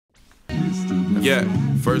Yeah,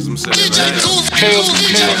 first I'm saying I know what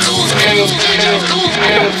it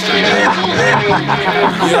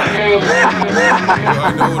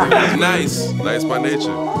is. Nice by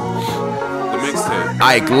nature. The mixtape.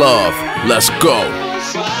 Ike Love, let's go.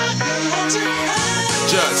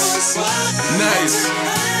 Jus Nyse.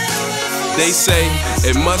 They say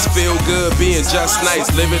it must feel good being just nice,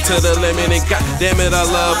 living to the limit, and goddamn it, I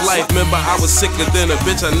love life. Remember, I was sicker than a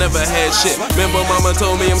bitch, I never had shit. Remember, mama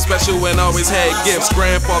told me I'm special and always had gifts.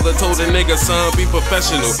 Grandfather told a nigga, son, be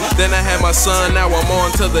professional. Then I had my son, now I'm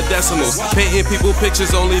on to the decimals. Painting people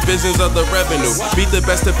pictures, only visions of the revenue. Be the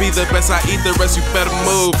best to be the best, I eat the rest, you better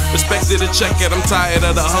move. Respected to check it, I'm tired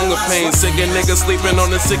of the hunger pain. Sick of niggas sleeping on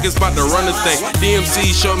the sickest, about to run this thing.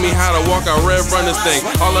 DMC showed me how to walk, I red run this thing.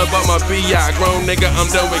 All about my B.I. grown nigga, I'm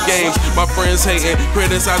done with games. My friends hating,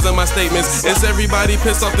 criticizing my statements. Is everybody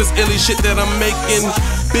pissed off this illy shit that I'm making?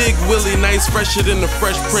 Big Willie, nice, fresher than the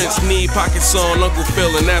Fresh Prince. Need pockets on Uncle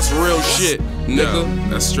Phil, and that's real shit, nigga. No,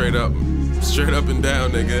 that's straight up and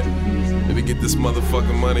down, nigga. Let me get this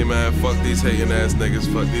motherfucking money, man. Fuck these hating ass niggas,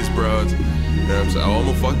 fuck these broads. You know what I'm saying?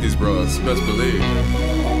 I'ma fuck these broads, best believe.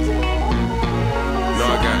 No,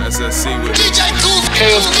 I got SSC with me.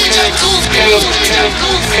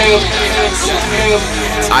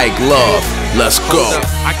 Ike Love, let's go.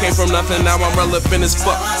 I came from nothing, now I'm relevant as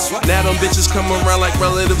fuck. Now them bitches come around like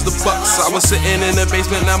relatives to bucks. I was sitting in the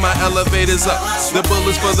basement, now my elevator's up. The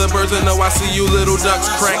bullets for the birds, and know I see you little ducks.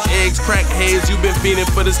 Crack eggs, crack heads, you been fiending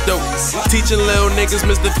for this dope. Teaching little niggas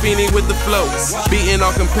Mr. Feeney with the flow. Beating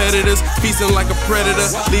all competitors, feasting like a predator.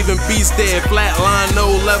 Leaving beasts dead, flat line, no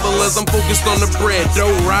levelers. I'm focused on the bread,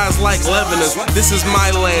 dough rise like leaveners. This is my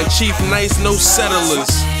land, Chief Nyse, no settlers.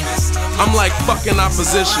 I'm like fucking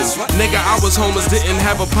opposition. Nigga, I was homeless, didn't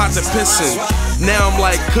have a pot to piss in. Now I'm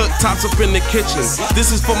like cooktops up in the kitchen.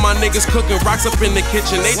 This is for my niggas cooking rocks up in the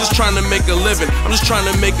kitchen. They just trying to make a living, I'm just trying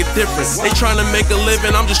to make a difference. They trying to make a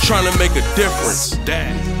living, I'm just trying to make a difference.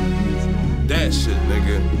 That shit,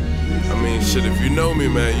 nigga. I mean, shit, if you know me,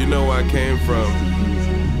 man, you know where I came from.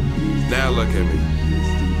 Now look at me.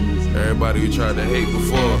 Everybody who tried to hate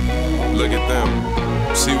before, look at them.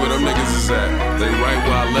 See where them niggas is at. They right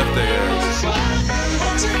where I left their ass.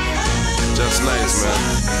 Jus Nyse, man.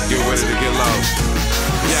 Get ready to get lost.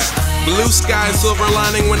 Yeah. Blue sky, silver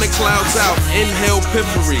lining when the clouds out. Inhale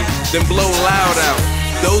piffery, then blow loud out.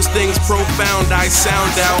 Those things profound, I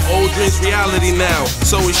sound out. Old dreams reality now.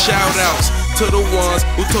 So it's shout outs to the ones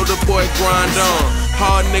who told the boy grind on.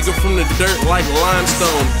 Hard nigga from the dirt like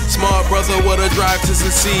limestone. Smart brother with a drive to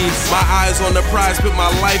succeed. My eyes on the prize, put my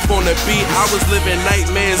life on the beat. I was living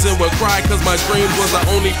nightmares and would cry cause my dreams was the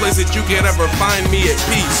only place that you could ever find me at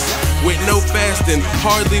peace. With no fasting,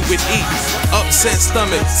 hardly would eat. Upset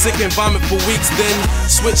stomach, sick and vomit for weeks. Then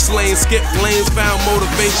switch lanes, skip lanes, found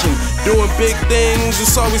motivation. Doing big things,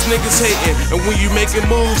 it's always niggas hating. And when you making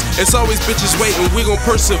moves, it's always bitches waiting. We gon'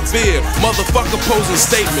 persevere, motherfucker posing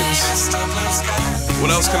statements. What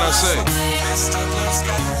else can I say?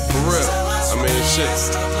 For real. I mean, shit.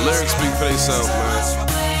 Lyrics speak for themselves, man.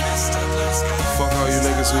 Fuck all you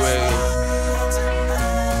niggas who ain't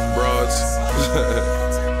broads.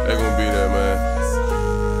 They gonna be there, man.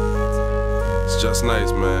 It's Jus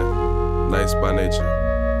Nyse, man. Nice by nature.